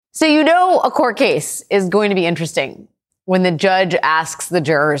So you know a court case is going to be interesting when the judge asks the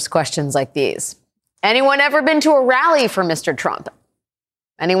jurors questions like these. Anyone ever been to a rally for Mr. Trump?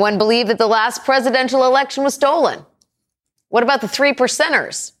 Anyone believe that the last presidential election was stolen? What about the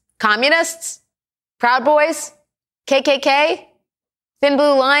 3%ers? Communists? Proud Boys? KKK? Thin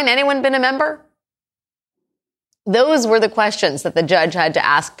Blue Line? Anyone been a member? Those were the questions that the judge had to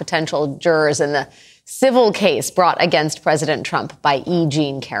ask potential jurors in the civil case brought against President Trump by E.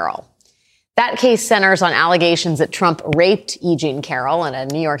 Jean Carroll. That case centers on allegations that Trump raped E. Jean Carroll at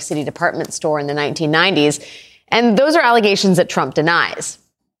a New York City department store in the 1990s. And those are allegations that Trump denies.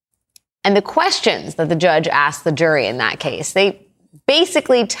 And the questions that the judge asked the jury in that case, they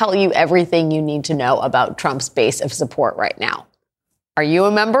basically tell you everything you need to know about Trump's base of support right now. Are you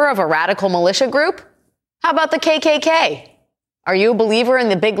a member of a radical militia group? How about the KKK? Are you a believer in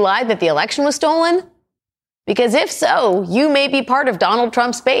the big lie that the election was stolen? Because if so, you may be part of Donald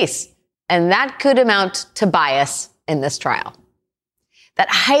Trump's base, and that could amount to bias in this trial. That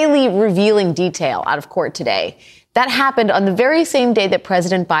highly revealing detail out of court today, that happened on the very same day that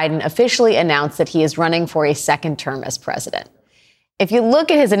President Biden officially announced that he is running for a second term as president. If you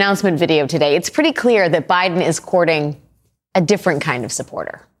look at his announcement video today, it's pretty clear that Biden is courting a different kind of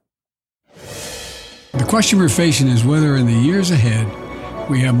supporter. The question we're facing is whether in the years ahead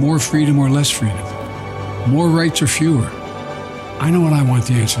we have more freedom or less freedom, more rights or fewer. I know what I want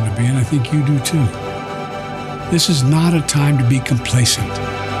the answer to be, and I think you do too. This is not a time to be complacent.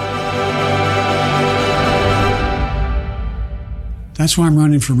 That's why I'm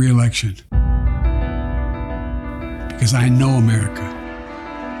running for re-election. Because I know America.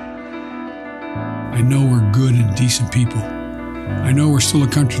 I know we're good and decent people. I know we're still a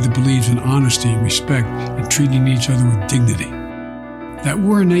country that believes in honesty and respect and treating each other with dignity. That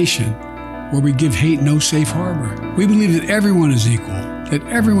we're a nation where we give hate no safe harbor. We believe that everyone is equal, that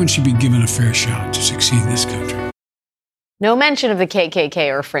everyone should be given a fair shot to succeed in this country. No mention of the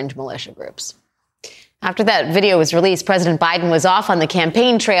KKK or fringe militia groups. After that video was released, President Biden was off on the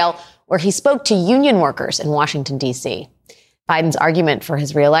campaign trail where he spoke to union workers in Washington, D.C. Biden's argument for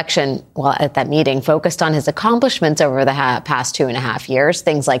his reelection, well, at that meeting, focused on his accomplishments over the past 2.5 years,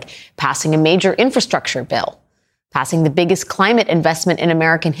 things like passing a major infrastructure bill, passing the biggest climate investment in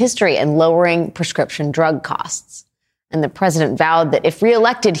American history, and lowering prescription drug costs. And the president vowed that if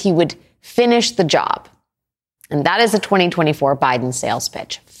reelected, he would finish the job. And that is the 2024 Biden sales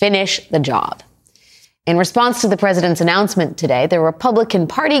pitch. Finish the job. In response to the president's announcement today, the Republican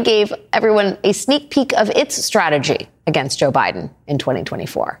Party gave everyone a sneak peek of its strategy against Joe Biden in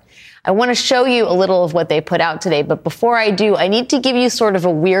 2024. I want to show you a little of what they put out today, but before I do, I need to give you sort of a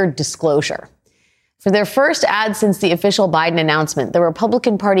weird disclosure. For their first ad since the official Biden announcement, the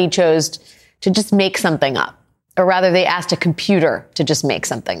Republican Party chose to just make something up, or rather they asked a computer to just make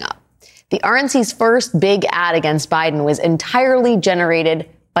something up. The RNC's first big ad against Biden was entirely generated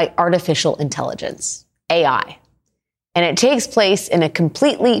by artificial intelligence. AI. And it takes place in a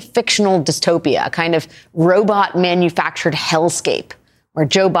completely fictional dystopia, a kind of robot-manufactured hellscape where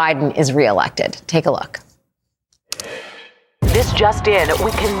Joe Biden is reelected. Take a look. This just in,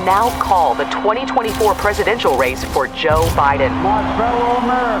 we can now call the 2024 presidential race for Joe Biden. My fellow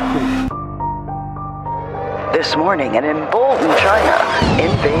Americans. This morning, an emboldened China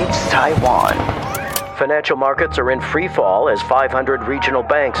invades Taiwan. Financial markets are in free fall as 500 regional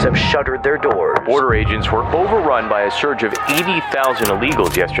banks have shuttered their doors. Border agents were overrun by a surge of 80,000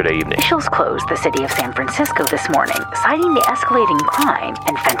 illegals yesterday evening. Officials closed the city of San Francisco this morning, citing the escalating crime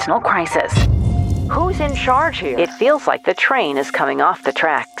and fentanyl crisis. Who's in charge here? It feels like the train is coming off the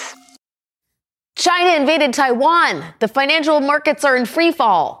tracks. China invaded Taiwan. The financial markets are in free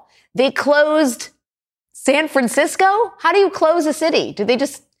fall. They closed San Francisco? How do you close a city? Do they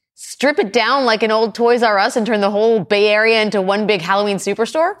just strip it down like an old Toys R Us and turn the whole Bay Area into one big Halloween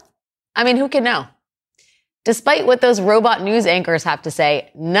superstore? I mean, who can know? Despite what those robot news anchors have to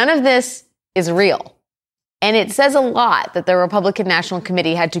say, none of this is real. And it says a lot that the Republican National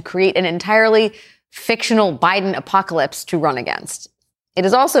Committee had to create an entirely fictional Biden apocalypse to run against. It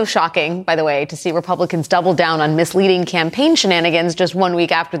is also shocking, by the way, to see Republicans double down on misleading campaign shenanigans just 1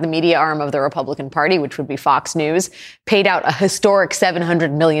 week after the media arm of the Republican Party, which would be Fox News, paid out a historic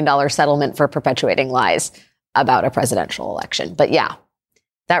 $700 million settlement for perpetuating lies about a presidential election. But yeah,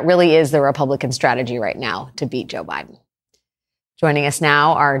 that really is the Republican strategy right now to beat Joe Biden. Joining us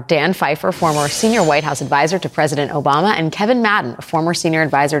now are Dan Pfeiffer, former senior White House advisor to President Obama, and Kevin Madden, a former senior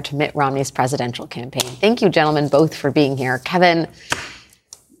advisor to Mitt Romney's presidential campaign. Thank you, gentlemen, both for being here. Kevin,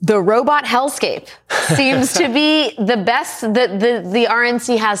 the robot hellscape seems to be the best that the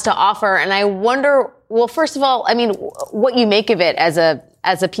RNC has to offer. And I wonder, well, first of all, I mean, what you make of it as a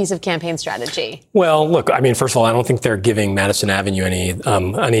as a piece of campaign strategy? Well, look, I mean, first of all, I don't think they're giving Madison Avenue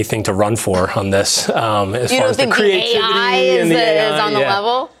anything to run for on this. As you far don't as think the creativity the AI is on the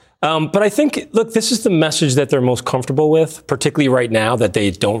level? But I think, look, this is the message that they're most comfortable with, particularly right now that they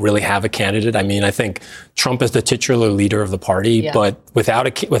don't really have a candidate. I mean, I think Trump is the titular leader of the party, but without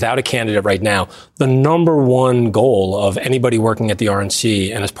a candidate right now, the number one goal of anybody working at the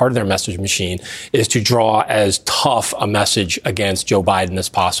RNC and as part of their message machine is to draw as tough a message against Joe Biden as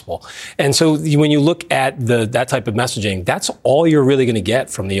possible. And so when you look at that type of messaging, that's all you're really going to get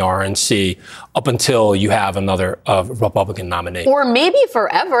from the RNC up until you have another Republican nominee. Or maybe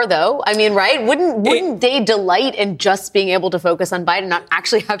forever, though. I mean, right? Wouldn't they delight in just being able to focus on Biden, not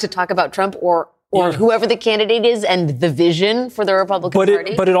actually have to talk about Trump or whoever the candidate is and the vision for the Republican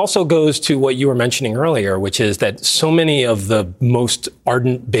Party? But it also goes to what you were mentioning earlier, which is that so many of the most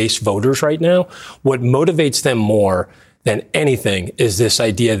ardent base voters right now, what motivates them more than anything is this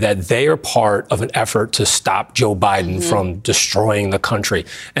idea that they are part of an effort to stop Joe Biden from destroying the country.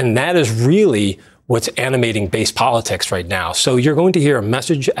 And that is really what's animating base politics right now. So you're going to hear a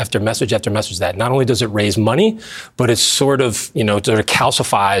message after message after message that not only does it raise money, but it sort of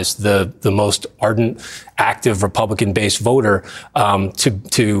calcifies the most ardent, active Republican-based voter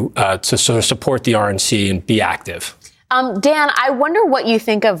to sort of support the RNC and be active. Dan, I wonder what you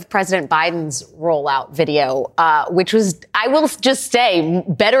think of President Biden's rollout video, which was, I will just say,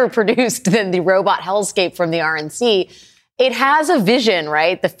 better produced than the robot hellscape from the RNC. It has a vision,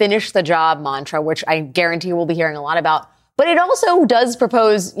 right? The finish the job mantra, which I guarantee we'll be hearing a lot about. But it also does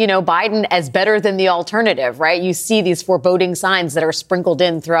propose, Biden as better than the alternative, right? You see these foreboding signs that are sprinkled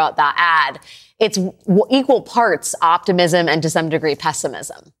in throughout that ad. It's equal parts optimism and to some degree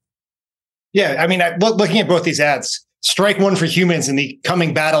pessimism. Yeah, I mean, looking at both these ads, strike one for humans in the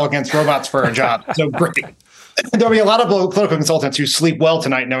coming battle against robots for a job. So great. There'll be a lot of political consultants who sleep well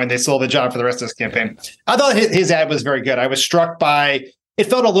tonight knowing they still have a job for the rest of this campaign. I thought his ad was very good. I was struck by, it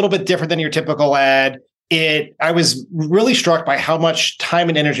felt a little bit different than your typical ad. I was really struck by how much time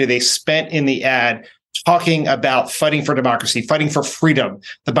and energy they spent in the ad talking about fighting for democracy, fighting for freedom.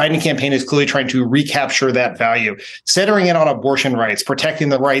 The Biden campaign is clearly trying to recapture that value, centering it on abortion rights, protecting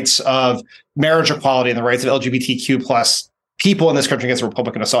the rights of marriage equality and the rights of LGBTQ plus people in this country against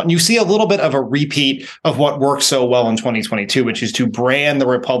Republican assault. And you see a little bit of a repeat of what worked so well in 2022, which is to brand the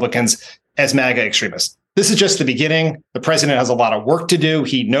Republicans as MAGA extremists. This is just the beginning. The president has a lot of work to do.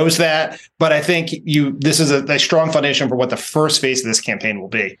 He knows that. But I think this is a strong foundation for what the first phase of this campaign will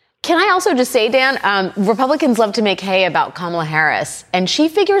be. Can I also just say, Dan, Republicans love to make hay about Kamala Harris, and she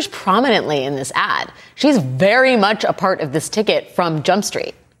figures prominently in this ad. She's very much a part of this ticket from Jump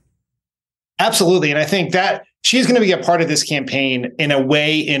Street. Absolutely. And I think that she's going to be a part of this campaign in a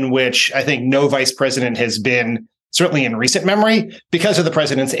way in which I think no vice president has been, certainly in recent memory, because of the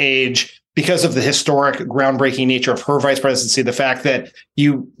president's age, because of the historic, groundbreaking nature of her vice presidency, the fact that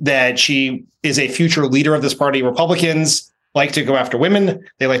she is a future leader of this party. Republicans like to go after women.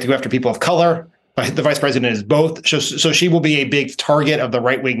 They like to go after people of color. The vice president is both. So she will be a big target of the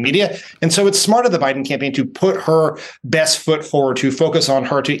right-wing media. And so it's smart of the Biden campaign to put her best foot forward, to focus on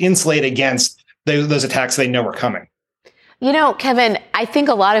her, to insulate against those attacks they know are coming. Kevin, I think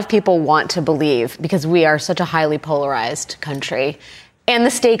a lot of people want to believe, because we are such a highly polarized country, and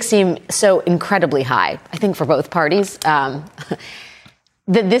the stakes seem so incredibly high, I think, for both parties,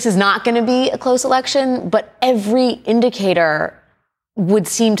 that this is not going to be a close election. But every indicator would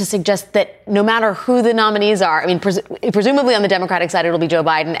seem to suggest that no matter who the nominees are, I mean, presumably on the Democratic side, it'll be Joe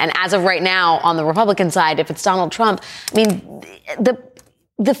Biden. And as of right now, on the Republican side, if it's Donald Trump, I mean,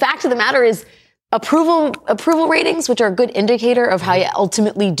 the fact of the matter is approval ratings, which are a good indicator of how you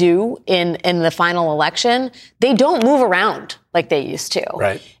ultimately do in the final election, they don't move around like they used to.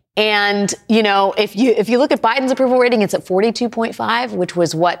 Right. And, if you look at Biden's approval rating, it's at 42.5, which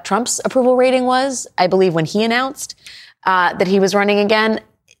was what Trump's approval rating was, I believe, when he announced that he was running again.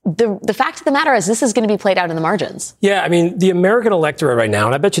 The fact of the matter is this is going to be played out in the margins. Yeah, I mean, the American electorate right now,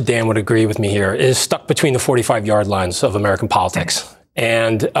 and I bet you Dan would agree with me here, is stuck between the 45-yard lines of American politics.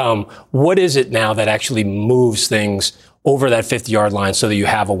 And what is it now that actually moves things over that 50-yard line so that you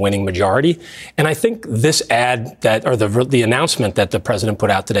have a winning majority? And I think this ad the announcement that the president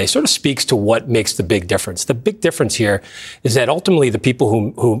put out today sort of speaks to what makes the big difference. The big difference here is that ultimately the people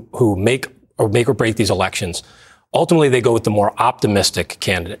who make or break these elections, ultimately they go with the more optimistic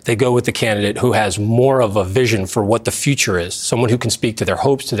candidate. They go with the candidate who has more of a vision for what the future is, someone who can speak to their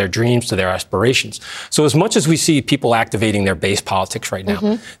hopes, to their dreams, to their aspirations. So as much as we see people activating their base politics right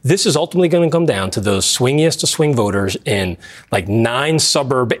now, this is ultimately going to come down to those swingiest to swing voters in like 9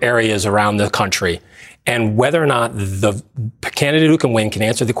 suburb areas around the country. And whether or not the candidate who can win can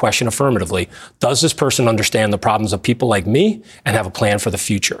answer the question affirmatively, does this person understand the problems of people like me and have a plan for the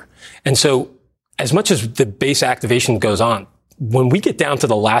future? And so as much as the base activation goes on, when we get down to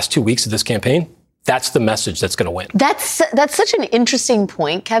the last 2 weeks of this campaign, that's the message that's going to win. That's such an interesting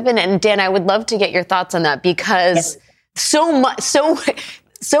point, Kevin. And Dan, I would love to get your thoughts on that, because so much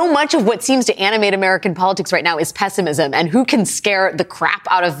of what seems to animate American politics right now is pessimism and who can scare the crap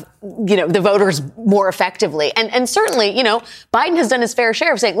out of, the voters more effectively. And certainly, Biden has done his fair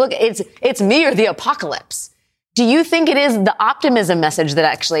share of saying, look, it's me or the apocalypse. Do you think it is the optimism message that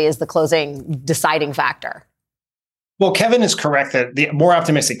actually is the closing deciding factor? Well, Kevin is correct that the more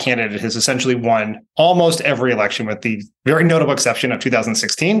optimistic candidate has essentially won almost every election, with the very notable exception of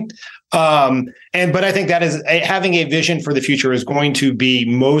 2016. But I think that is having a vision for the future is going to be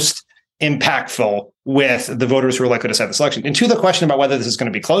most impactful with the voters who are likely to decide this election. And to the question about whether this is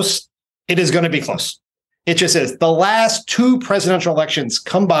going to be close, it is going to be close. It just is. The last two presidential elections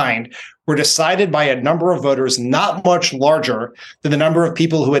combined were decided by a number of voters not much larger than the number of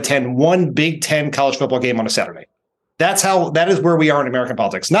people who attend one Big Ten college football game on a Saturday. That is where we are in American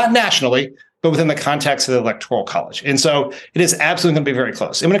politics, not nationally, but within the context of the Electoral College. And so it is absolutely going to be very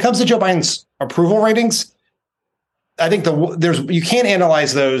close. And when it comes to Joe Biden's approval ratings, I think you can't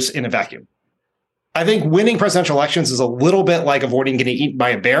analyze those in a vacuum. I think winning presidential elections is a little bit like avoiding getting eaten by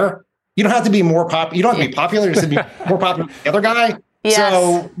a bear. You don't have to be more popular. You don't have to be popular. You just have to be more popular than the other guy. Yes.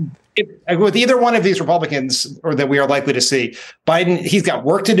 So with either one of these Republicans, or that we are likely to see, Biden, he's got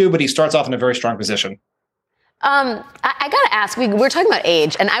work to do, but he starts off in a very strong position. I got to ask, we're talking about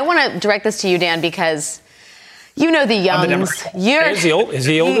age, and I want to direct this to you, Dan, because the youngs. Is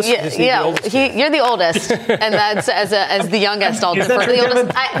he oldest? You're the oldest, and that's as the youngest, I'll defer to the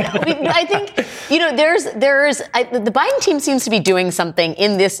oldest. I think the Biden team seems to be doing something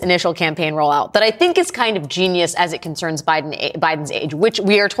in this initial campaign rollout that I think is kind of genius as it concerns Biden's age, which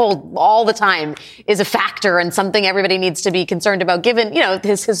we are told all the time is a factor and something everybody needs to be concerned about, given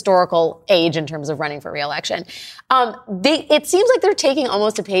his historical age in terms of running for re-election. It seems like they're taking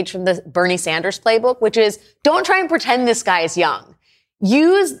almost a page from the Bernie Sanders playbook, which is don't try and pretend this guy is young.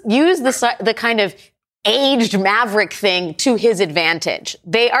 Use the kind of aged maverick thing to his advantage.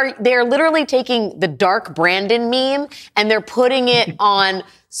 They are literally taking the dark Brandon meme and they're putting it on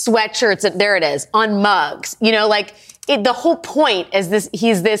sweatshirts. There it is, on mugs. The whole point is this.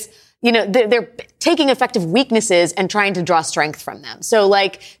 He's this. They're taking effective weaknesses and trying to draw strength from them. So,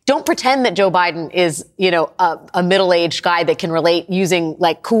 don't pretend that Joe Biden is, a middle-aged guy that can relate using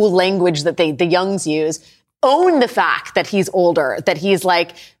cool language that the youngs use. Own the fact that he's older, that he's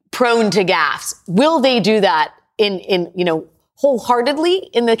prone to gaffes. Will they do that in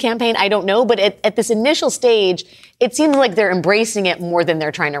wholeheartedly in the campaign? I don't know. But at this initial stage, it seems like they're embracing it more than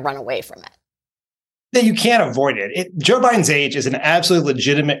they're trying to run away from it. That you can't avoid it. Joe Biden's age is an absolutely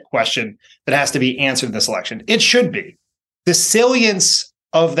legitimate question that has to be answered in this election. It should be. The salience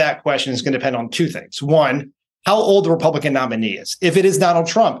of that question is going to depend on two things. One, how old the Republican nominee is. If it is Donald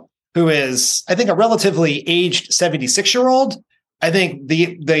Trump, who is, I think, a relatively aged 76-year-old, I think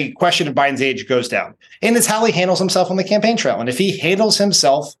the question of Biden's age goes down. And it's how he handles himself on the campaign trail. And if he handles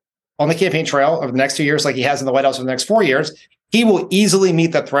himself on the campaign trail over the next 2 years like he has in the White House for the next 4 years, he will easily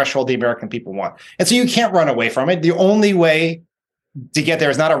meet the threshold the American people want. And so you can't run away from it. The only way to get there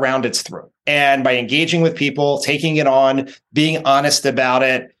is not around, it's through. And by engaging with people, taking it on, being honest about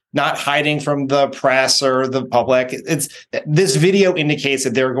it, not hiding from the press or the public. This video indicates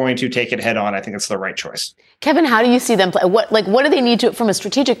that they're going to take it head on. I think it's the right choice. Kevin, how do you see them play? What do they need to, from a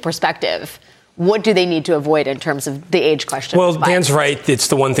strategic perspective? What do they need to avoid in terms of the age question? Well, Dan's right. It's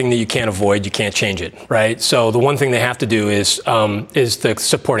the one thing that you can't avoid. You can't change it, right? So the one thing they have to do is the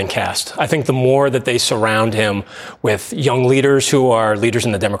supporting cast. I think the more that they surround him with young leaders who are leaders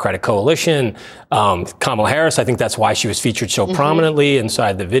in the Democratic coalition, Kamala Harris, I think that's why she was featured so prominently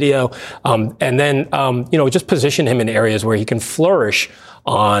inside the video. And then, just position him in areas where he can flourish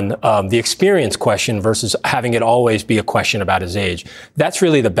on the experience question versus having it always be a question about his age. That's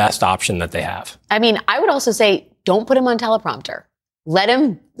really the best option that they have. I mean, I would also say don't put him on teleprompter.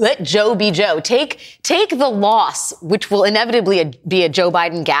 Let Joe be Joe. Take the loss, which will inevitably be a Joe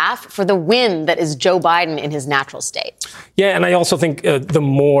Biden gaffe, for the win that is Joe Biden in his natural state. Yeah, and I also think the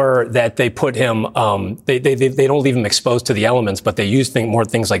more that they put him, they don't leave him exposed to the elements, but they use more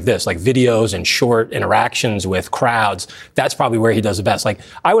things like this, like videos and short interactions with crowds. That's probably where he does the best.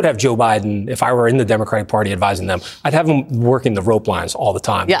 I would have Joe Biden, if I were in the Democratic Party advising them, I'd have him working the rope lines all the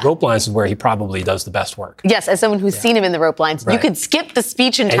time. Yeah. The rope lines is where he probably does the best work. Yes, as someone who's seen him in the rope lines, right. You could skip the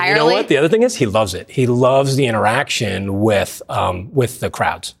speech entirely. And you know what? The other thing is he loves it. He loves the interaction with the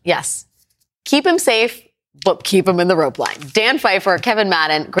crowds. Yes. Keep him safe, but keep him in the rope line. Dan Pfeiffer, Kevin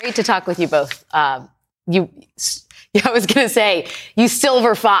Madden, great to talk with you both. I was going to say, you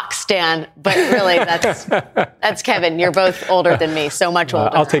silver fox, Dan, but really that's Kevin. You're both older than me, so much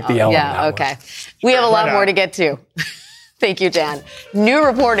older. I'll take the L. Yeah, okay. We have a lot more to get to. Thank you, Dan. New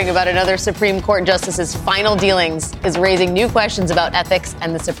reporting about another Supreme Court justice's final dealings is raising new questions about ethics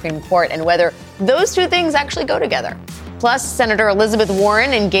and the Supreme Court and whether those two things actually go together. Plus, Senator Elizabeth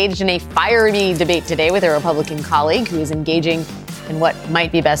Warren engaged in a fiery debate today with a Republican colleague who is engaging in what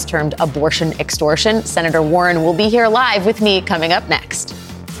might be best termed abortion extortion. Senator Warren will be here live with me coming up next.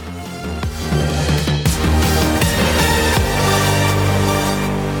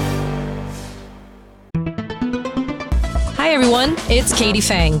 Hi, everyone. It's Katie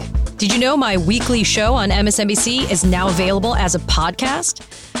Fang. Did you know my weekly show on MSNBC is now available as a podcast?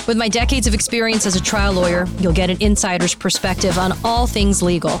 With my decades of experience as a trial lawyer, you'll get an insider's perspective on all things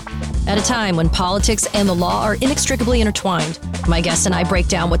legal. At a time when politics and the law are inextricably intertwined, my guests and I break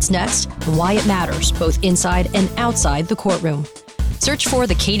down what's next and why it matters, both inside and outside the courtroom. Search for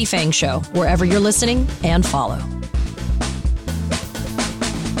The Katie Fang Show wherever you're listening and follow.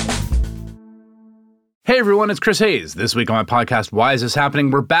 Hey everyone, it's Chris Hayes. This week on my podcast, Why Is This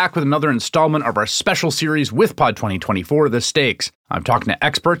Happening? We're back with another installment of our special series with Pod 2024, The Stakes. I'm talking to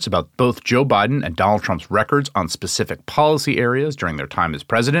experts about both Joe Biden and Donald Trump's records on specific policy areas during their time as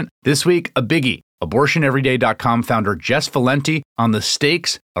president. This week, a biggie. AbortionEveryday.com founder Jess Valenti on the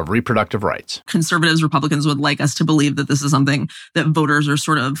stakes of reproductive rights. Conservatives, Republicans would like us to believe that this is something that voters are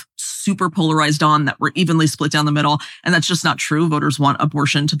sort of super polarized on, that we're evenly split down the middle. And that's just not true. Voters want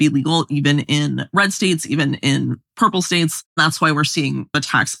abortion to be legal, even in red states, even in purple states. That's why we're seeing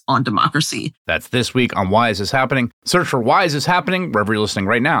attacks on democracy. That's this week on Why Is This Happening? Search for Why Is This Happening wherever you're listening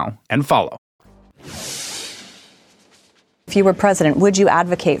right now and follow. If you were president, would you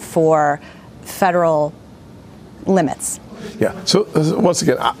advocate for federal limits? Yeah. So once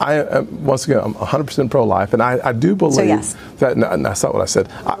again, I'm 100% pro-life, and I do believe that. No, that's not what I said.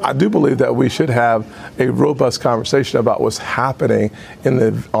 I do believe that we should have a robust conversation about what's happening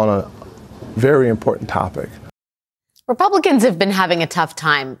on a very important topic. Republicans have been having a tough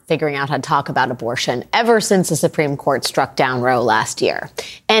time figuring out how to talk about abortion ever since the Supreme Court struck down Roe last year,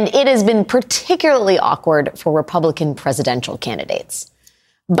 and it has been particularly awkward for Republican presidential candidates.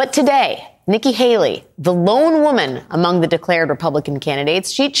 But today, Nikki Haley, the lone woman among the declared Republican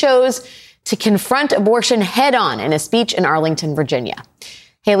candidates, she chose to confront abortion head on in a speech in Arlington, Virginia.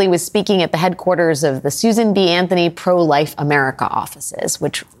 Haley was speaking at the headquarters of the Susan B. Anthony Pro-Life America offices,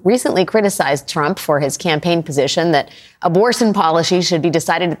 which recently criticized Trump for his campaign position that abortion policy should be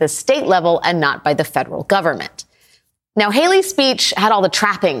decided at the state level and not by the federal government. Now, Haley's speech had all the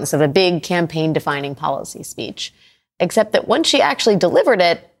trappings of a big campaign-defining policy speech, except that when she actually delivered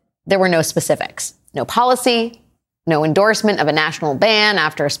it, there were no specifics, no policy, no endorsement of a national ban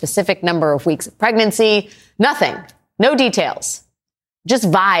after a specific number of weeks of pregnancy, nothing, no details, just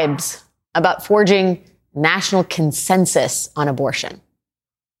vibes about forging national consensus on abortion.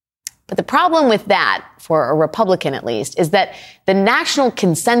 But the problem with that, for a Republican at least, is that the national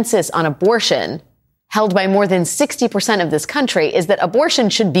consensus on abortion, held by more than 60% of this country, is that abortion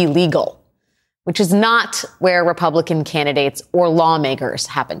should be legal, which is not where Republican candidates or lawmakers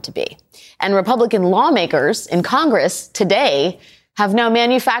happen to be. And Republican lawmakers in Congress today have now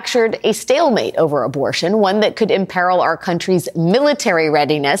manufactured a stalemate over abortion, one that could imperil our country's military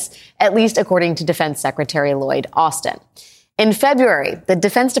readiness, at least according to Defense Secretary Lloyd Austin. In February, the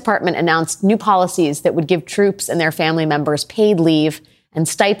Defense Department announced new policies that would give troops and their family members paid leave and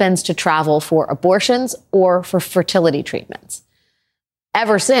stipends to travel for abortions or for fertility treatments.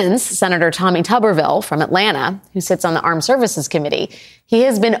 Ever since, Senator Tommy Tuberville from Atlanta, who sits on the Armed Services Committee, he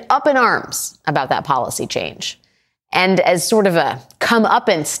has been up in arms about that policy change. And as sort of a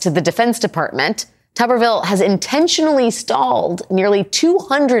comeuppance to the Defense Department, Tuberville has intentionally stalled nearly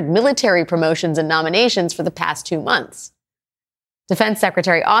 200 military promotions and nominations for the past 2 months. Defense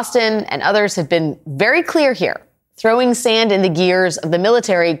Secretary Austin and others have been very clear here. Throwing sand in the gears of the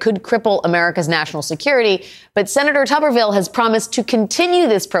military could cripple America's national security, but Senator Tuberville has promised to continue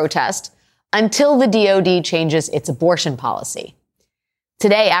this protest until the DOD changes its abortion policy.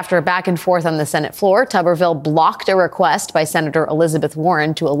 Today, after a back and forth on the Senate floor, Tuberville blocked a request by Senator Elizabeth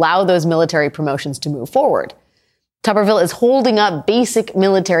Warren to allow those military promotions to move forward. Tuberville is holding up basic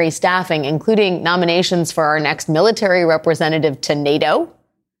military staffing, including nominations for our next military representative to NATO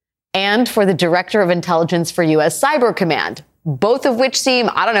and for the Director of Intelligence for U.S. Cyber Command, both of which seem,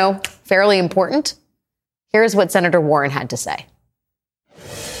 fairly important. Here's what Senator Warren had to say.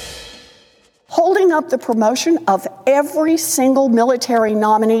 Holding up the promotion of every single military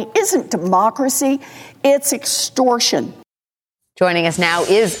nominee isn't democracy, it's extortion. Joining us now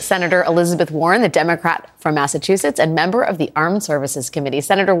is Senator Elizabeth Warren, the Democrat from Massachusetts and member of the Armed Services Committee.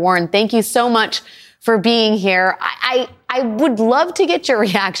 Senator Warren, thank you so much for being here. I would love to get your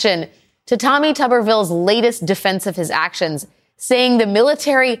reaction to Tommy Tuberville's latest defense of his actions, saying the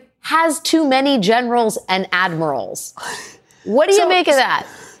military has too many generals and admirals. What do you make of that?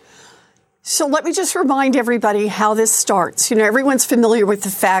 So let me just remind everybody how this starts. You know, everyone's familiar with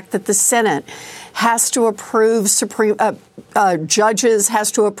the fact that the Senate has to approve judges,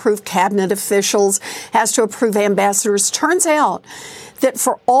 has to approve cabinet officials, has to approve ambassadors. Turns out that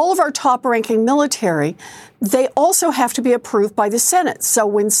for all of our top-ranking military, they also have to be approved by the Senate. So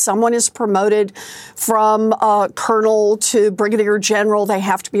when someone is promoted from colonel to brigadier general, they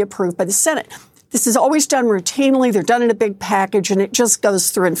have to be approved by the Senate. This is always done routinely. They're done in a big package, and it just goes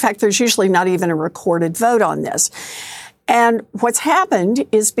through. In fact, there's usually not even a recorded vote on this. And what's happened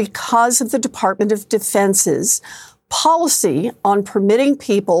is because of the Department of Defense's policy on permitting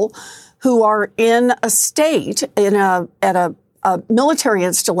people who are in a state, at a military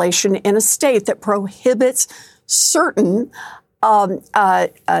installation in a state that prohibits certain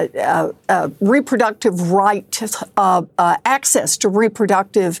reproductive right, access to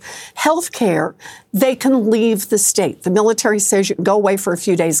reproductive health care, they can leave the state. The military says you can go away for a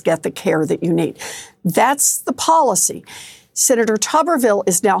few days, get the care that you need. That's the policy. Senator Tuberville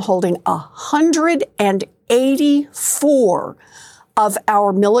is now holding 184 of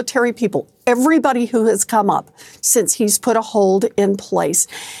our military people, everybody who has come up since he's put a hold in place.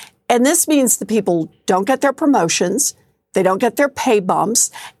 And this means the people don't get their promotions, they don't get their pay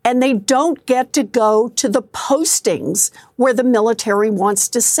bumps, and they don't get to go to the postings where the military wants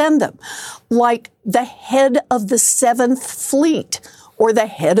to send them, like the head of the 7th Fleet or the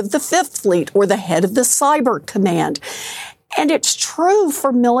head of the 5th Fleet or the head of the Cyber Command. And it's true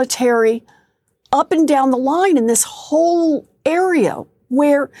for military up and down the line in this whole area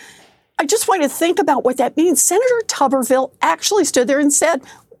where I just want to think about what that means. Senator Tuberville actually stood there and said,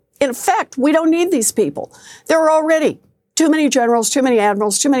 in effect, we don't need these people. There are already too many generals, too many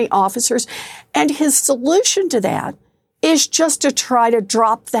admirals, too many officers. And his solution to that is just to try to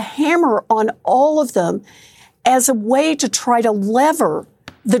drop the hammer on all of them as a way to try to lever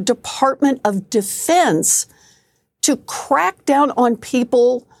the Department of Defense to crack down on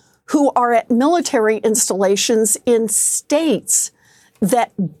people who are at military installations in states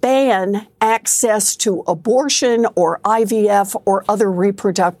that ban access to abortion or IVF or other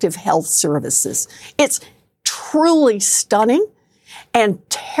reproductive health services. It's truly stunning and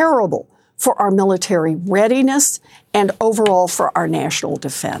terrible for our military readiness and overall for our national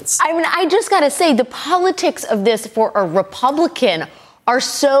defense. I mean, I just got to say, the politics of this for a Republican are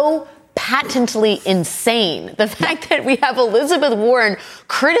so patently insane. The fact that we have Elizabeth Warren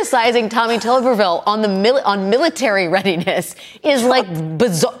criticizing Tommy Tuberville on military readiness is like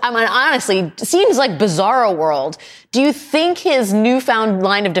bizarre. I mean, honestly, seems like bizarro world. Do you think his newfound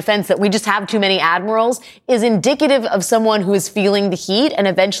line of defense that we just have too many admirals is indicative of someone who is feeling the heat and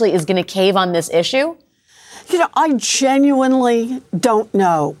eventually is going to cave on this issue? You know, I genuinely don't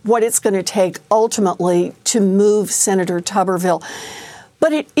know what it's going to take ultimately to move Senator Tuberville.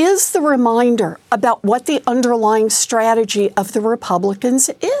 But it is the reminder about what the underlying strategy of the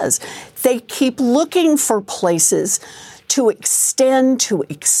Republicans is. They keep looking for places to extend, to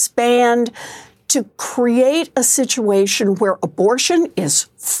expand, to create a situation where abortion is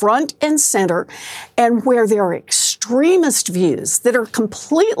front and center and where there are extremist views that are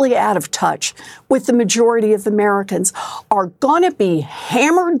completely out of touch with the majority of Americans are going to be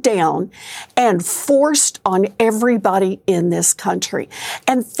hammered down and forced on everybody in this country.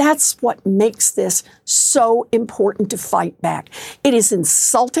 And that's what makes this so important to fight back. It is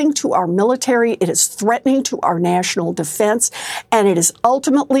insulting to our military. It is threatening to our national defense. And it is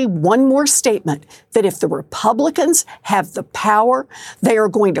ultimately one more statement that if the Republicans have the power, they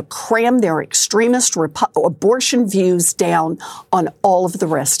are going to cram their extremist abortion views down on all of the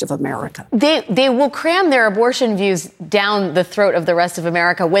rest of America. They will cram their abortion views down the throat of the rest of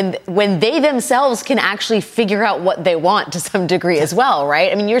America when they themselves can actually figure out what they want to some degree as well,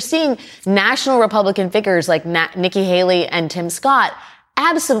 right? I mean, you're seeing national Republican figures like Nikki Haley and Tim Scott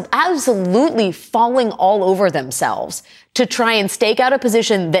absolutely falling all over themselves to try and stake out a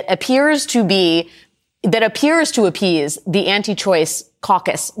position that appears to appease the anti-choice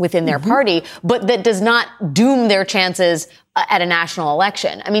caucus within their party, but that does not doom their chances at a national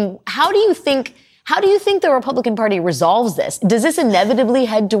election. I mean, how do you think How do you think the Republican Party resolves this? Does this inevitably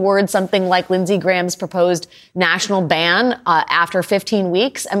head towards something like Lindsey Graham's proposed national ban after 15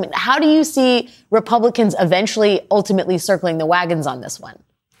 weeks? I mean, how do you see Republicans eventually ultimately circling the wagons on this one?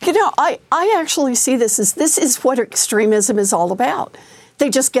 You know, I actually see this is what extremism is all about.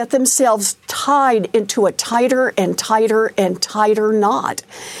 They just get themselves tied into a tighter and tighter and tighter knot.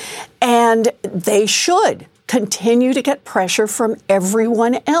 And they should continue to get pressure from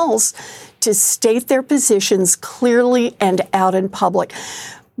everyone else to state their positions clearly and out in public,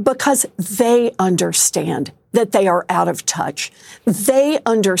 because they understand that they are out of touch. They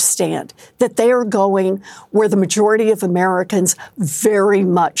understand that they are going where the majority of Americans very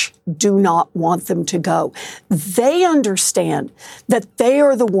much do not want them to go. They understand that they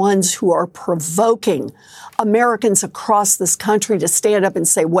are the ones who are provoking Americans across this country to stand up and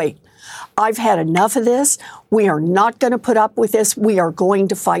say, wait, I've had enough of this. We are not going to put up with this. We are going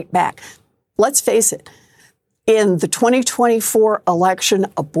to fight back. Let's face it. In the 2024 election,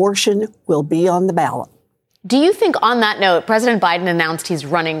 abortion will be on the ballot. Do you think, on that note, President Biden announced he's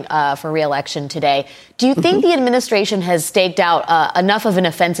running for re-election today. Do you think the administration has staked out enough of an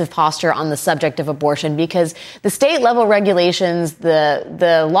offensive posture on the subject of abortion? Because the state level regulations,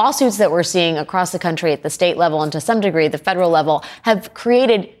 the lawsuits that we're seeing across the country at the state level and to some degree the federal level have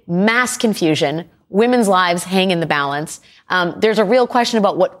created mass confusion. Women's lives hang in the balance. There's a real question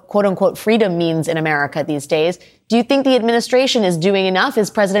about what, quote unquote, freedom means in America these days. Do you think the administration is doing enough? Is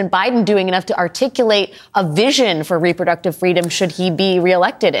President Biden doing enough to articulate a vision for reproductive freedom should he be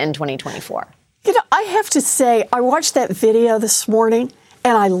reelected in 2024? You know, I have to say, I watched that video this morning,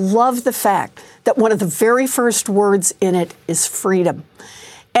 and I love the fact that one of the very first words in it is freedom,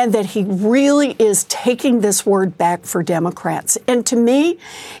 and that he really is taking this word back for Democrats. And to me,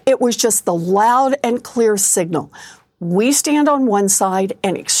 it was just the loud and clear signal. We stand on one side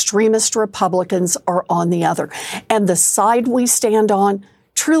and extremist Republicans are on the other. And the side we stand on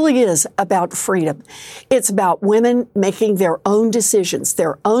truly is about freedom. It's about women making their own decisions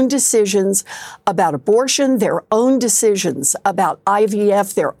about abortion, their own decisions about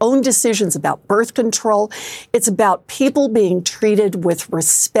IVF, their own decisions about birth control. It's about people being treated with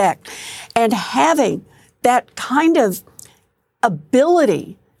respect and having that kind of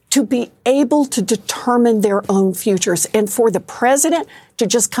ability to be able to determine their own futures. And for the president to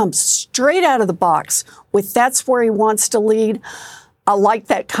just come straight out of the box with that's where he wants to lead, I like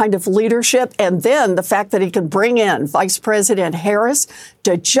that kind of leadership. And then the fact that he can bring in Vice President Harris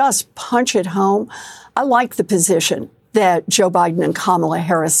to just punch it home. I like the position that Joe Biden and Kamala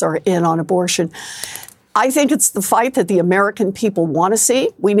Harris are in on abortion. I think it's the fight that the American people want to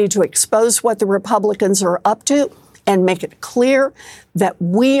see. We need to expose what the Republicans are up to and make it clear that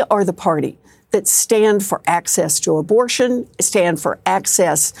we are the party that stand for access to abortion, stand for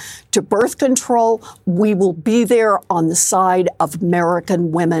access to birth control. We will be there on the side of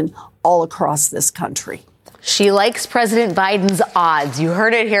American women all across this country. She likes President Biden's odds. You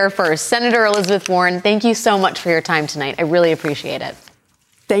heard it here first. Senator Elizabeth Warren, thank you so much for your time tonight. I really appreciate it.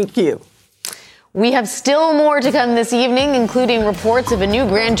 Thank you. We have still more to come this evening, including reports of a new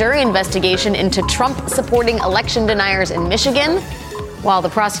grand jury investigation into Trump-supporting election deniers in Michigan, while the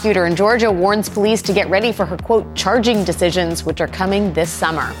prosecutor in Georgia warns police to get ready for her, quote, charging decisions, which are coming this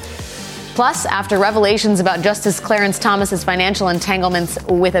summer. Plus, after revelations about Justice Clarence Thomas's financial entanglements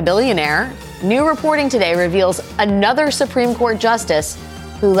with a billionaire, new reporting today reveals another Supreme Court justice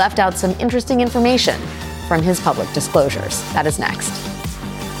who left out some interesting information from his public disclosures. That is next.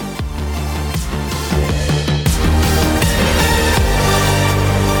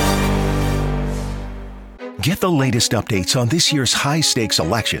 Get the latest updates on this year's high-stakes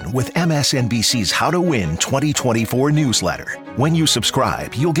election with MSNBC's How to Win 2024 newsletter. When you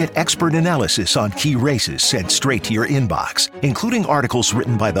subscribe, you'll get expert analysis on key races sent straight to your inbox, including articles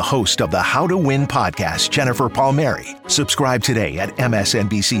written by the host of the How to Win podcast, Jennifer Palmieri. Subscribe today at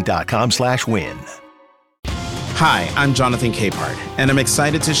msnbc.com/win. Hi, I'm Jonathan Capehart, and I'm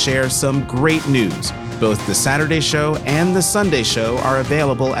excited to share some great news. Both the Saturday Show and the Sunday Show are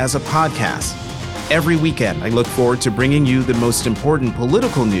available as a podcast. Every weekend, I look forward to bringing you the most important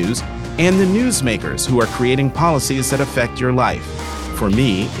political news and the newsmakers who are creating policies that affect your life. For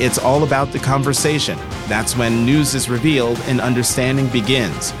me, it's all about the conversation. That's when news is revealed and understanding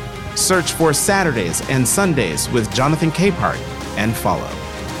begins. Search for Saturdays and Sundays with Jonathan Capehart and follow.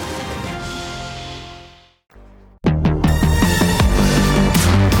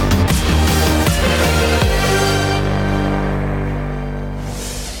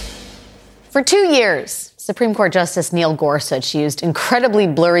 For 2 years, Supreme Court Justice Neil Gorsuch used incredibly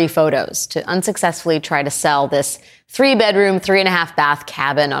blurry photos to unsuccessfully try to sell this 3-bedroom, 3.5-bath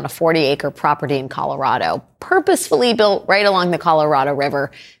cabin on a 40-acre property in Colorado, purposefully built right along the Colorado River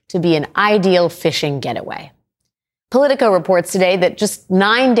to be an ideal fishing getaway. Politico reports today that just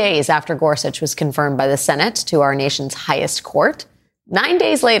 9 days after Gorsuch was confirmed by the Senate to our nation's highest court, 9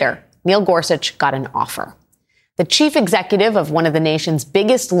 days later, Neil Gorsuch got an offer. The chief executive of one of the nation's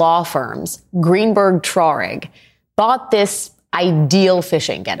biggest law firms, Greenberg Traurig, bought this ideal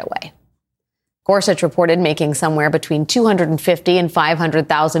fishing getaway. Gorsuch reported making somewhere between $250,000 and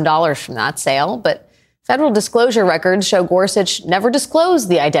 $500,000 from that sale, but federal disclosure records show Gorsuch never disclosed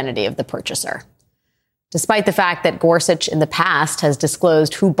the identity of the purchaser. Despite the fact that Gorsuch in the past has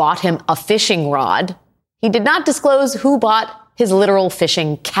disclosed who bought him a fishing rod, he did not disclose who bought his literal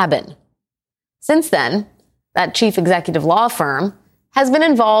fishing cabin. Since then, that chief executive law firm has been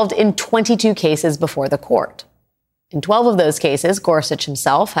involved in 22 cases before the court. In 12 of those cases, Gorsuch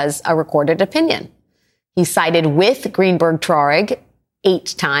himself has a recorded opinion. He sided with Greenberg Traurig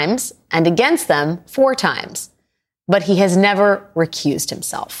 8 times and against them 4 times, but he has never recused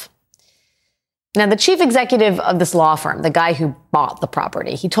himself. Now, the chief executive of this law firm, the guy who bought the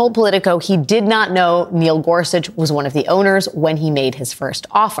property, he told Politico he did not know Neil Gorsuch was one of the owners when he made his first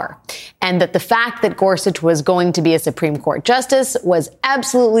offer, and that the fact that Gorsuch was going to be a Supreme Court justice was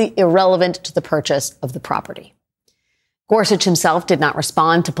absolutely irrelevant to the purchase of the property. Gorsuch himself did not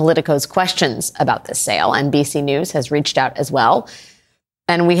respond to Politico's questions about this sale. NBC News has reached out as well,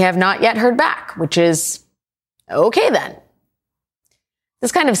 and we have not yet heard back, which is okay then.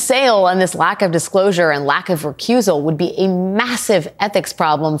 This kind of sale and this lack of disclosure and lack of recusal would be a massive ethics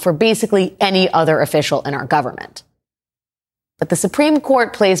problem for basically any other official in our government. But the Supreme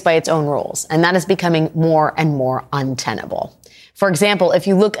Court plays by its own rules, and that is becoming more and more untenable. For example, if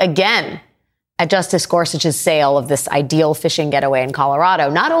you look again at Justice Gorsuch's sale of this ideal fishing getaway in Colorado,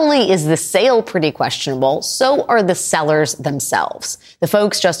 not only is the sale pretty questionable, so are the sellers themselves, the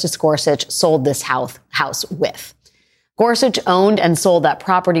folks Justice Gorsuch sold this house with. Gorsuch owned and sold that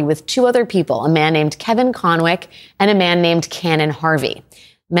property with 2 other people, a man named Kevin Conwick and a man named Cannon Harvey,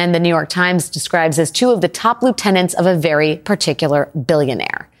 men the New York Times describes as 2 of the top lieutenants of a very particular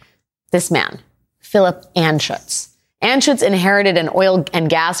billionaire. This man, Philip Anschutz. Anschutz inherited an oil and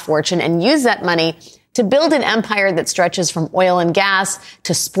gas fortune and used that money to build an empire that stretches from oil and gas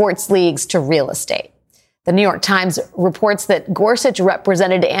to sports leagues to real estate. The New York Times reports that Gorsuch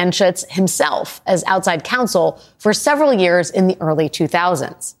represented Anschutz himself as outside counsel for several years in the early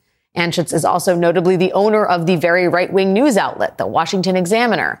 2000s. Anschutz is also notably the owner of the very right-wing news outlet, the Washington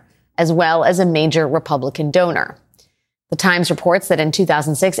Examiner, as well as a major Republican donor. The Times reports that in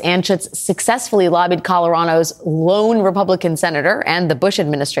 2006, Anschutz successfully lobbied Colorado's lone Republican senator and the Bush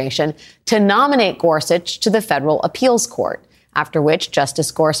administration to nominate Gorsuch to the federal appeals court, after which Justice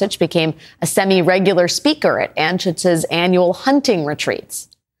Gorsuch became a semi-regular speaker at Anschutz's annual hunting retreats.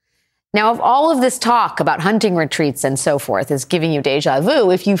 Now, if all of this talk about hunting retreats and so forth is giving you deja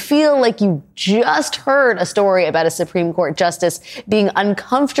vu, if you feel like you just heard a story about a Supreme Court justice being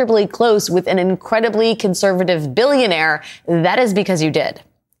uncomfortably close with an incredibly conservative billionaire, that is because you did.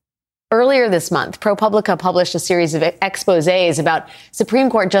 Earlier this month, ProPublica published a series of exposés about Supreme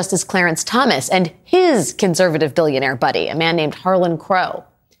Court Justice Clarence Thomas and his conservative billionaire buddy, a man named Harlan Crow.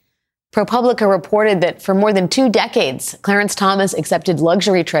 ProPublica reported that for more than 2 decades, Clarence Thomas accepted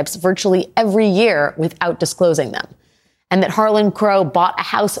luxury trips virtually every year without disclosing them, and that Harlan Crow bought a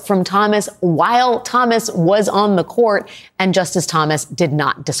house from Thomas while Thomas was on the court, and Justice Thomas did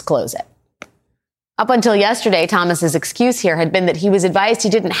not disclose it. Up until yesterday, Thomas's excuse here had been that he was advised he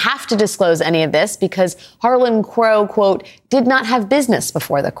didn't have to disclose any of this because Harlan Crow, quote, did not have business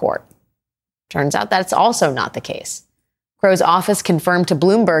before the court. Turns out that's also not the case. Crow's office confirmed to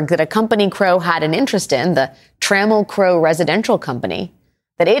Bloomberg that a company Crow had an interest in, the Trammell Crow Residential Company,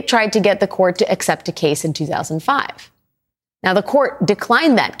 that it tried to get the court to accept a case in 2005. Now, the court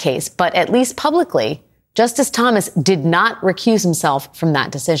declined that case, but at least publicly, Justice Thomas did not recuse himself from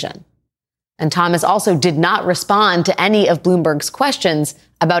that decision. And Thomas also did not respond to any of Bloomberg's questions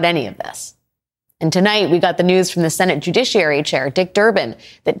about any of this. And tonight, we got the news from the Senate Judiciary Chair, Dick Durbin,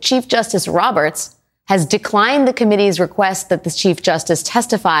 that Chief Justice Roberts has declined the committee's request that the Chief Justice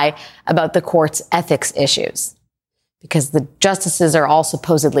testify about the court's ethics issues, because the justices are all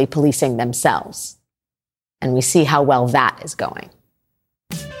supposedly policing themselves. And we see how well that is going.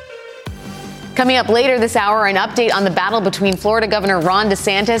 Coming up later this hour, an update on the battle between Florida Governor Ron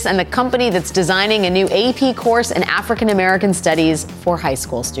DeSantis and the company that's designing a new AP course in African American studies for high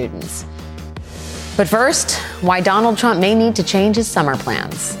school students. But first, why Donald Trump may need to change his summer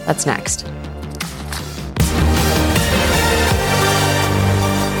plans. That's next.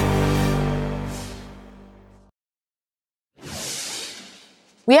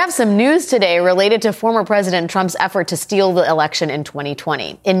 We have some news today related to former President Trump's effort to steal the election in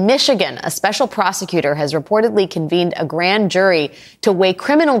 2020. In Michigan, a special prosecutor has reportedly convened a grand jury to weigh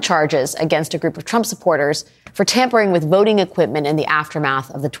criminal charges against a group of Trump supporters for tampering with voting equipment in the aftermath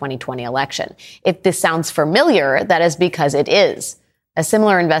of the 2020 election. If this sounds familiar, that is because it is. A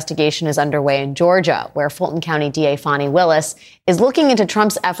similar investigation is underway in Georgia, where Fulton County DA Fani Willis is looking into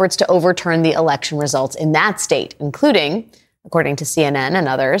Trump's efforts to overturn the election results in that state, including, according to CNN and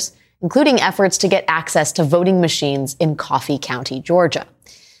others, including efforts to get access to voting machines in Coffee County, Georgia.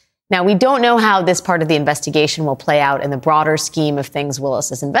 Now, we don't know how this part of the investigation will play out in the broader scheme of things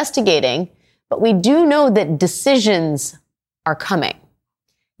Willis is investigating, but we do know that decisions are coming.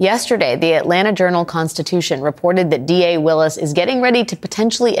 Yesterday, the Atlanta Journal-Constitution reported that DA Willis is getting ready to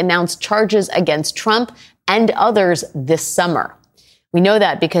potentially announce charges against Trump and others this summer. We know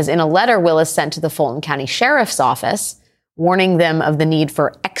that because in a letter Willis sent to the Fulton County Sheriff's Office, warning them of the need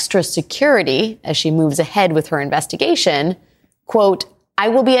for extra security as she moves ahead with her investigation, quote, I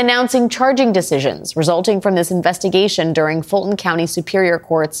will be announcing charging decisions resulting from this investigation during Fulton County Superior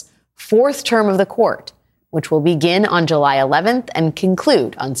Court's fourth term of the court, which will begin on July 11th and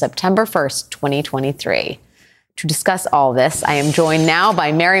conclude on September 1st, 2023. To discuss all this, I am joined now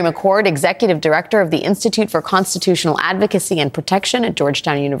by Mary McCord, Executive Director of the Institute for Constitutional Advocacy and Protection at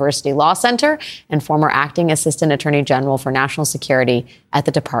Georgetown University Law Center and former Acting Assistant Attorney General for National Security at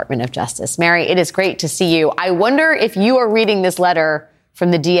the Department of Justice. Mary, it is great to see you. I wonder if you are reading this letter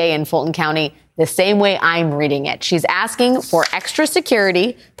from the DA in Fulton County the same way I'm reading it. She's asking for extra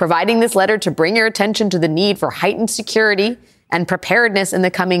security, providing this letter to bring your attention to the need for heightened security and preparedness in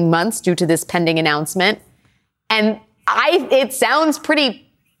the coming months due to this pending announcement. And it sounds pretty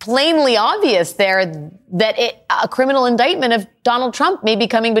plainly obvious there that a criminal indictment of Donald Trump may be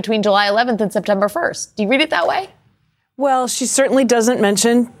coming between July 11th and September 1st. Do you read it that way? Well, she certainly doesn't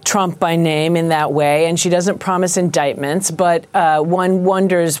mention Trump by name in that way, and she doesn't promise indictments. But one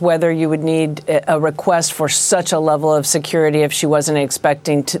wonders whether you would need a request for such a level of security if she wasn't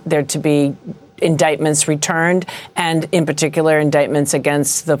expecting there to be indictments returned, and in particular indictments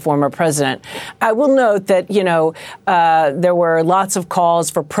against the former president. I will note that, there were lots of calls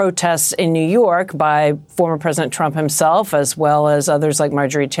for protests in New York by former President Trump himself, as well as others like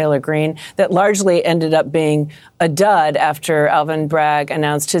Marjorie Taylor Greene, that largely ended up being a dud after Alvin Bragg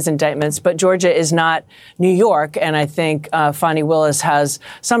announced his indictments. But Georgia is not New York, and I think Fani Willis has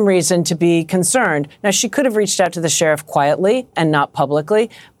some reason to be concerned. Now, she could have reached out to the sheriff quietly and not publicly,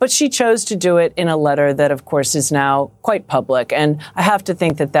 but she chose to do it in a letter that, of course, is now quite public. And I have to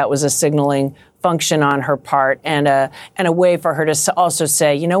think that that was a signaling function on her part and a way for her to also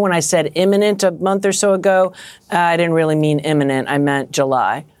say, when I said imminent a month or so ago, I didn't really mean imminent. I meant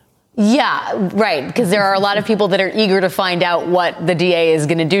July. Yeah, right. Because there are a lot of people that are eager to find out what the DA is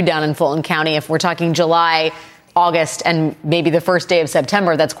going to do down in Fulton County. If we're talking July, August, and maybe the first day of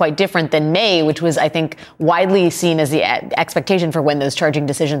September, that's quite different than May, which was, I think, widely seen as the expectation for when those charging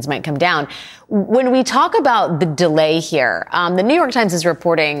decisions might come down. When we talk about the delay here, the New York Times is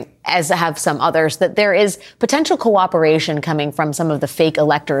reporting, as have some others, that there is potential cooperation coming from some of the fake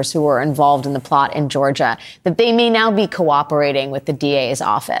electors who were involved in the plot in Georgia, that they may now be cooperating with the DA's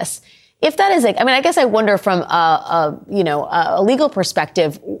office. If that is, I guess I wonder from a legal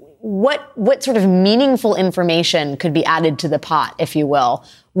perspective, what sort of meaningful information could be added to the pot, if you will,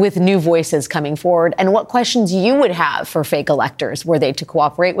 with new voices coming forward, and what questions you would have for fake electors were they to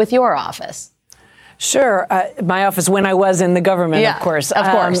cooperate with your office? Sure. My office when I was in the government, yeah, of course. Of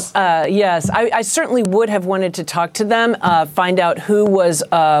course. Yes. I certainly would have wanted to talk to them, find out who was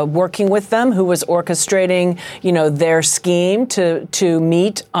working with them, who was orchestrating, their scheme to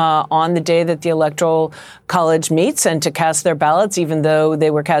meet on the day that the Electoral College meets and to cast their ballots, even though they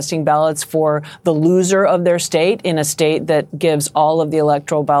were casting ballots for the loser of their state in a state that gives all of the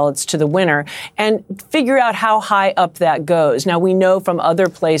electoral ballots to the winner, and figure out how high up that goes. Now, we know from other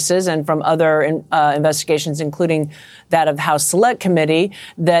places and from other investigations, including that of the House Select Committee,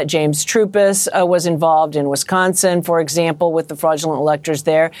 that James Trupis was involved in Wisconsin, for example, with the fraudulent electors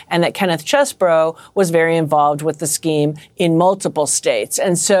there, and that Kenneth Chesebro was very involved with the scheme in multiple states.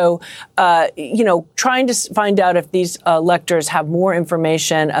 And so, trying to find out if these electors have more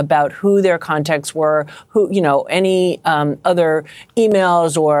information about who their contacts were, who, any other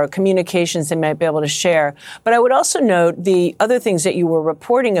emails or communications they might be able to share. But I would also note the other things that you were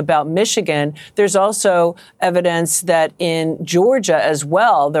reporting about Michigan. There's also evidence that in Georgia as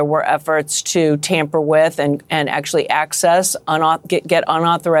well, there were efforts to tamper with and actually get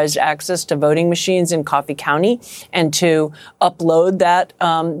unauthorized access to voting machines in Coffee County and to upload that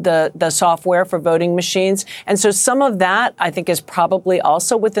the software for voting machines. And so some of that, I think, is probably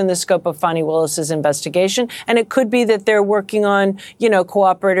also within the scope of Fani Willis's investigation. And it could be that they're working on,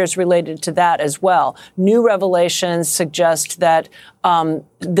 cooperators related to that as well. New revelations suggest that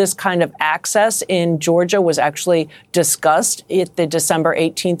this kind of access in Georgia was actually discussed at the December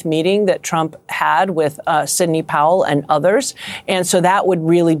 18th meeting that Trump had with Sidney Powell and others. And so that would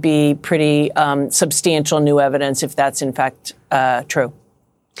really be pretty substantial new evidence if that's in fact true.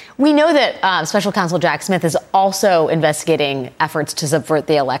 We know that Special Counsel Jack Smith is also investigating efforts to subvert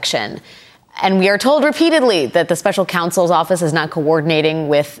the election. And we are told repeatedly that the special counsel's office is not coordinating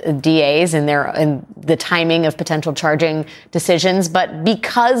with DAs in the timing of potential charging decisions. But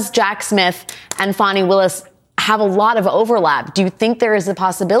because Jack Smith and Fani Willis have a lot of overlap, do you think there is a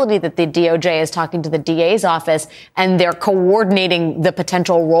possibility that the DOJ is talking to the DA's office and they're coordinating the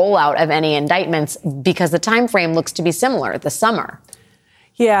potential rollout of any indictments because the time frame looks to be similar this summer?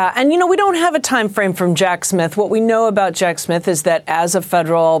 Yeah. And, we don't have a time frame from Jack Smith. What we know about Jack Smith is that as a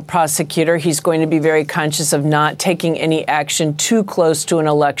federal prosecutor, he's going to be very conscious of not taking any action too close to an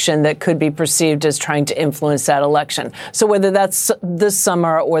election that could be perceived as trying to influence that election. So whether that's this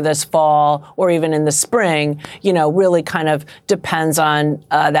summer or this fall or even in the spring, really kind of depends on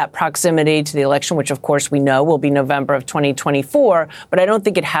that proximity to the election, which, of course, we know will be November of 2024. But I don't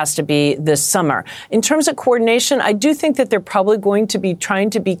think it has to be this summer. In terms of coordination, I do think that they're probably going to be trying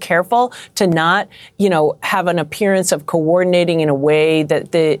to be careful to not, have an appearance of coordinating in a way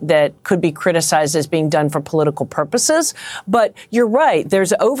that could be criticized as being done for political purposes. But you're right.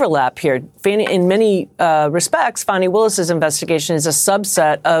 There's overlap here. In many respects, Fani Willis's investigation is a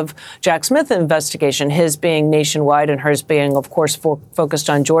subset of Jack Smith's investigation, his being nationwide and hers being, of course, focused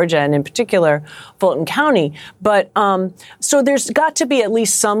on Georgia and in particular Fulton County. But so there's got to be at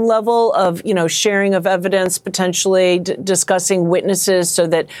least some level of, sharing of evidence, potentially discussing witnesses so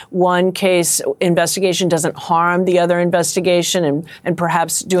that one case investigation doesn't harm the other investigation and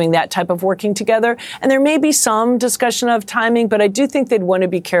perhaps doing that type of working together. And there may be some discussion of timing, but I do think they'd want to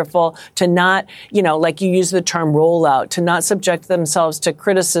be careful to not, like you use the term rollout, to not subject themselves to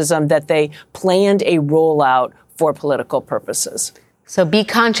criticism that they planned a rollout for political purposes. So be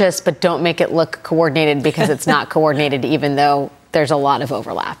conscious, but don't make it look coordinated because it's not coordinated, even though there's a lot of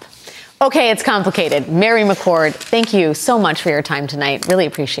overlap. Okay, it's complicated. Mary McCord, thank you so much for your time tonight. Really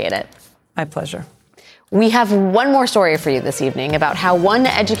appreciate it. My pleasure. We have one more story for you this evening about how one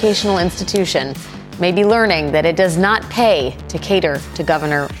educational institution may be learning that it does not pay to cater to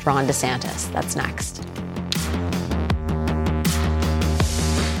Governor Ron DeSantis. That's next.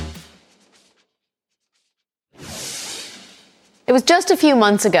 It was just a few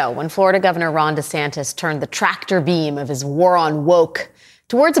months ago when Florida Governor Ron DeSantis turned the tractor beam of his war on woke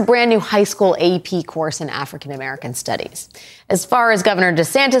towards a brand new high school AP course in African American studies. As far as Governor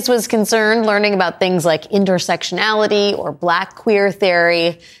DeSantis was concerned, learning about things like intersectionality or Black queer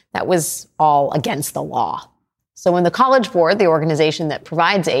theory, that was all against the law. So when the College Board, the organization that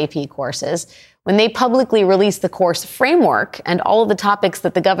provides AP courses, when they publicly released the course framework and all of the topics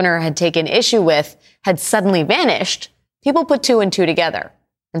that the governor had taken issue with had suddenly vanished, people put two and two together.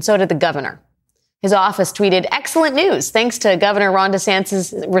 And so did the governor. His office tweeted, "Excellent news. Thanks to Governor Ron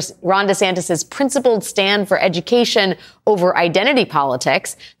DeSantis's principled stand for education over identity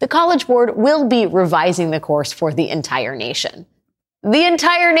politics, the College Board will be revising the course for the entire nation." The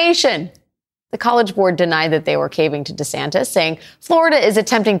entire nation! The College Board denied that they were caving to DeSantis, saying Florida is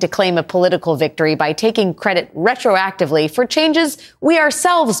attempting to claim a political victory by taking credit retroactively for changes we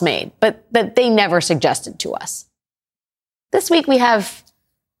ourselves made, but that they never suggested to us. This week we have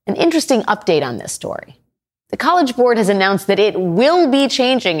an interesting update on this story. The College Board has announced that it will be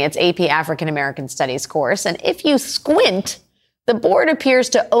changing its AP African American Studies course, and if you squint, the board appears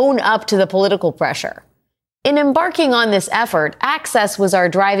to own up to the political pressure. In embarking on this effort, access was our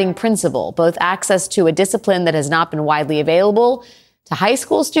driving principle, both access to a discipline that has not been widely available to high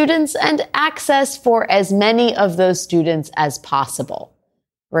school students and access for as many of those students as possible.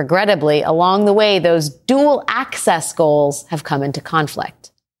 Regrettably, along the way, those dual access goals have come into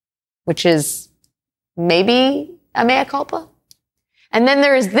conflict, which is maybe a mea culpa. And then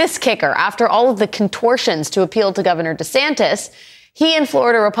there is this kicker. After all of the contortions to appeal to Governor DeSantis, he and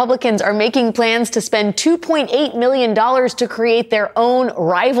Florida Republicans are making plans to spend $2.8 million to create their own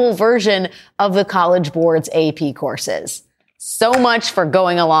rival version of the College Board's AP courses. So much for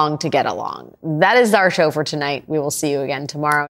going along to get along. That is our show for tonight. We will see you again tomorrow.